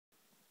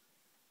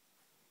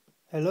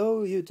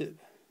Hello YouTube.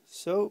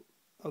 So,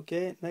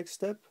 next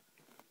step,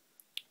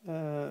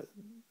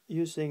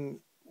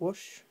 using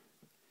wash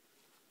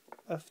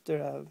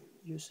after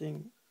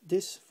using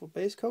this for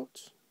base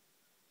coat,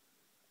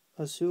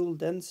 Azul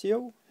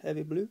Dencio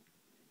heavy blue.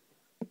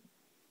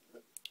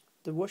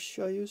 The wash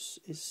I use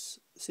is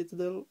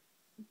Citadel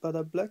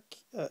badab black.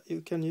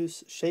 You can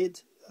use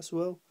shade as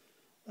well,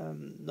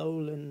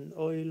 Nolan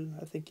oil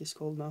I think it's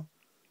called now,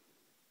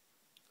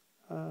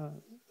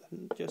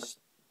 and just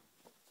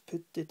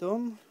put it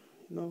on,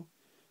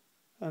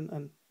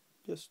 and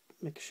just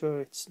make sure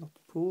it's not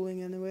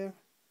pooling anywhere.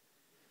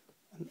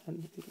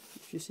 And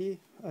if you see,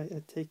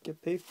 I take a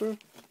paper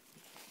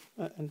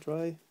and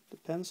dry the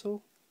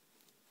pencil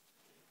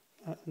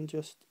and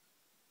just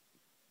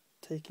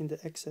taking the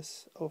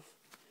excess off.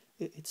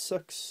 It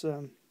sucks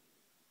the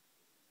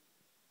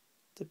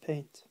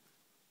paint.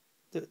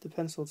 The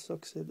pencil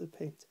sucks the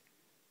paint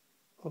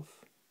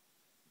off,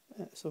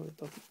 so it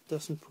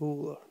doesn't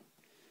pool or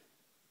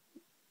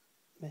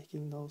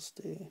making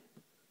nasty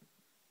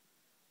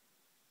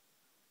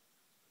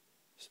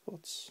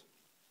spots.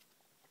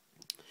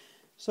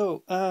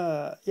 So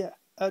yeah,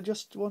 I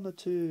just wanted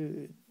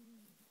to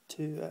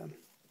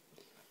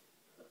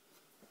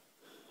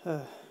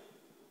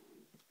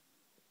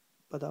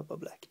badaba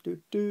black.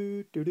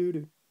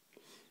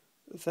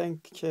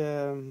 Thank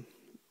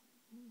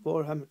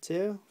Warhammer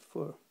Theo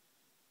for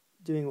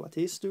doing what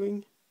he's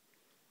doing.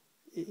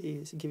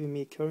 He's giving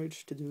me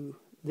courage to do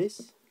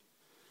this,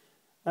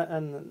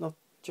 and not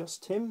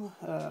just him.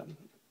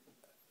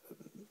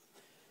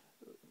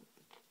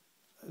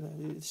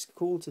 It's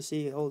cool to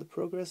see all the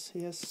progress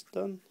he has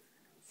done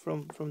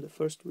from the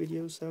first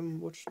videos I've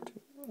watched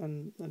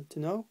and to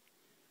now.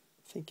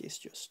 I think he's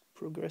just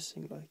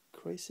progressing like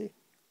crazy.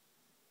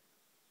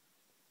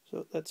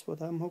 So that's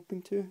what I'm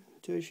hoping to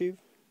achieve.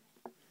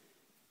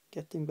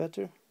 Getting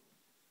better,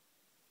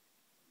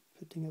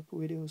 putting up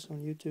videos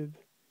on YouTube,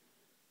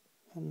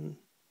 and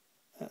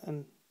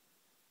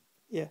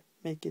yeah,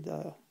 make it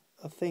a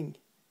thing,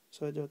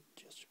 so I don't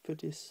just put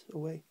this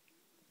away.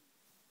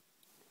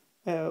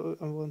 I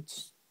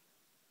want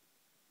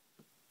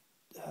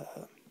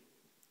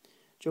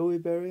Joey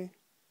Berry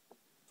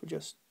for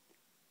just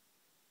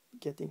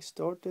getting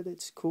started.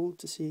 It's cool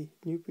to see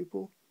new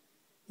people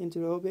into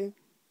the hobby.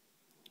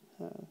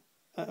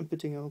 I'm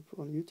putting up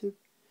on YouTube.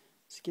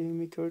 It's giving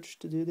me courage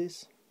to do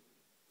this.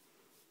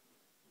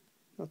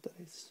 Not that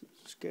it's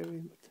scary,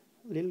 but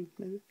a little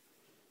maybe.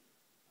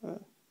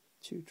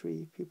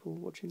 2-3 people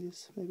watching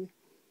this maybe.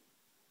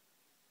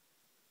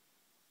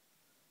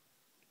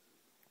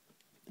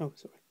 Oh,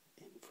 sorry,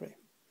 in frame.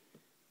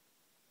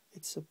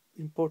 It's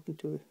important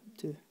to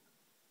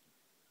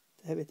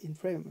have it in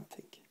frame, I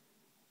think.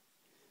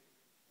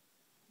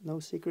 No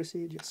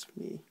secrecy, just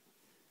me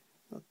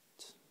not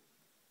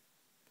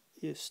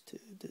used to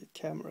the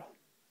camera.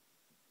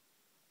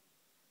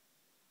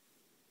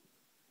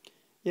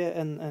 Yeah,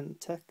 and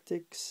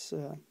tactics,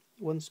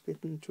 Once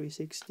Bitten,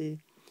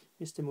 360,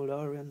 Mr.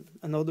 Molari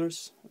and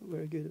others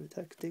very good with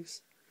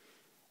tactics.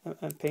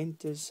 And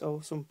painters,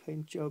 awesome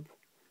paint job.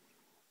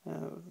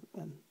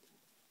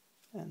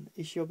 And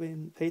his job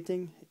in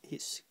painting,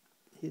 he's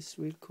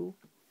real cool,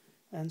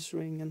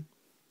 answering and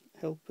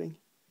helping.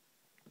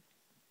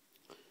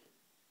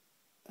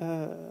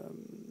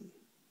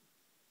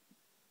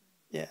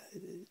 Yeah,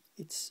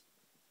 it's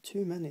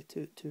too many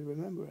to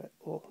remember at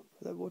all,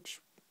 but I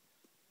watch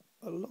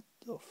a lot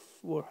of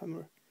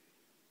Warhammer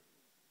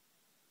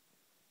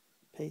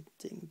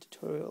painting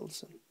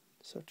tutorials and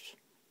such.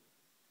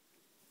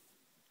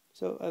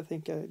 So I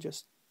think I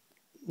just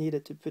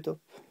needed to put up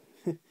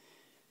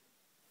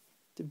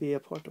to be a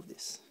part of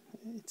this.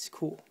 It's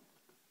cool,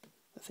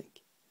 I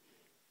think.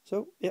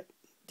 So yeah,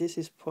 this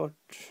is part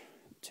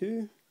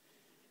 2.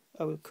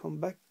 I will come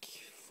back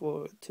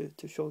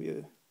to show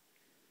you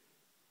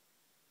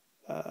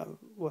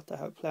what I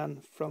have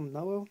planned from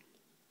now on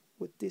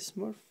with this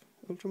Smurf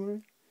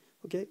Ultramarine.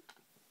 Okay,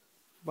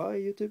 bye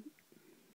YouTube.